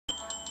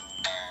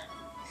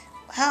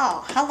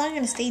How? How long are you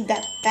gonna stay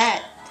that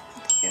fat?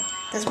 Yeah,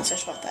 that's my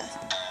search about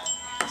that.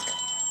 Let's go.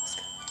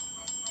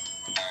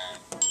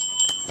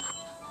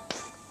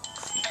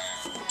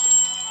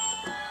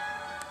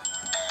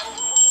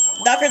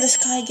 Darker the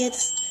sky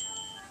gets.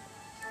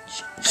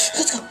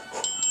 Let's go.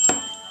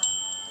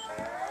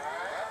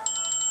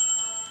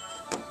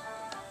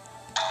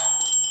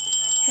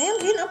 Hey, I'm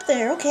getting up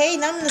there. Okay,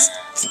 now I'm in the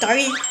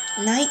starry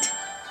night.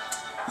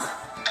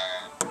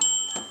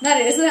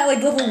 Nadia, isn't that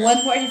like level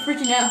 1? Why are you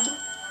freaking out?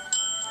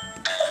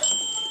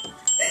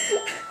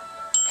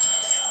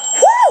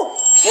 Woo!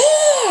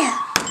 Yeah!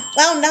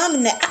 Well, now I'm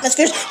in the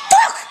atmosphere.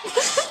 Fuck!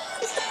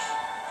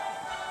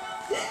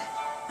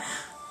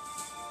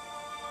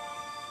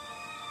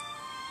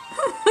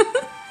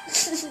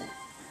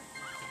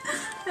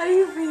 How do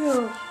you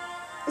feel?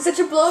 Is that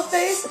your blow up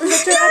face? Or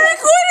is that your You're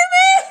recording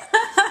me!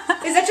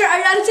 Is that your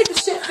I gotta take a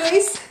shit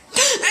face?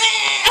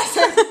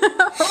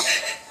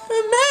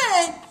 I'm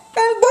mad.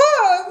 I'm boo.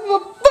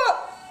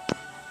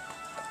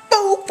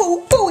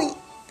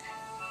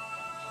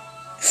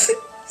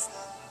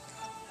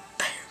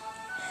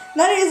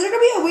 Nadia, is there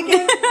gonna be a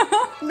weekend?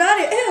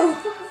 Nadia, ew.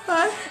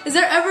 Huh? Is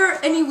there ever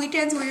any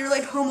weekends where you're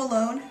like home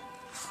alone?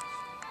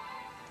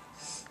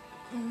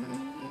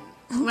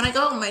 When I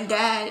go with my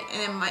dad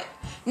and my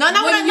Home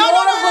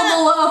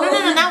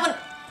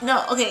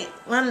alone. Okay,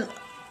 when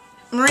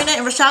Marina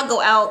and Rashad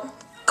go out,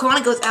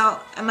 Kalana goes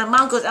out, and my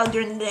mom goes out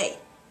during the day.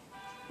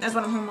 That's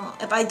when I'm home alone.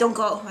 If I don't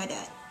go with my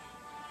dad.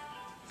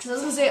 Cause I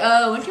was gonna say,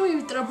 when can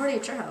we throw a party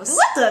at your house?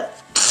 What the?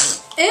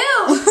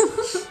 Ew.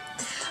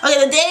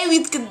 Okay, the day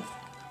we could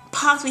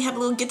possibly have a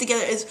little get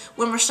together is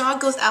when Rashad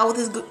goes out with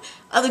his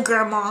other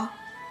grandma,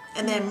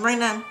 and then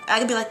Marina, I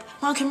could be like,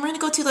 Mom, can Marina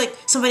go to like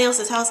somebody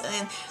else's house, and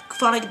then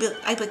Kalana could be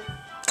like, I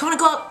want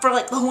to go out for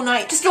like the whole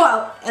night. Just go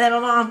out. And then my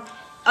mom,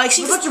 like,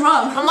 she's What's your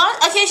mom? My mom,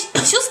 okay,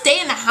 she'll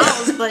stay in the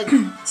house, but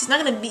she's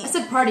not gonna be. I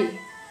said party,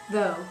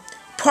 though.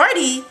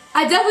 Party?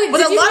 I definitely.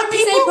 With Did a you lot hear of me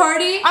people? say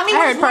party? I mean, I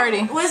heard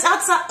party. When it's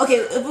outside, okay,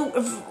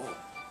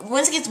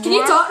 once it gets warm. Can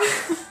you talk?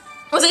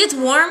 Once it gets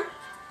warm,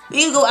 we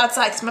can go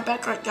outside because my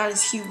backyard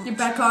is huge. Your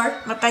backyard?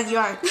 My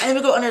backyard. And then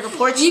we go under the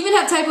porch. You even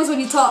have typos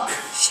when you talk.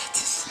 Shit.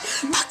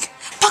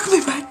 Fuck me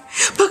right.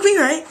 Fuck me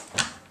right.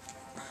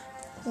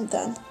 I'm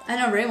done. I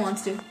know Ray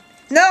wants to.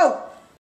 No!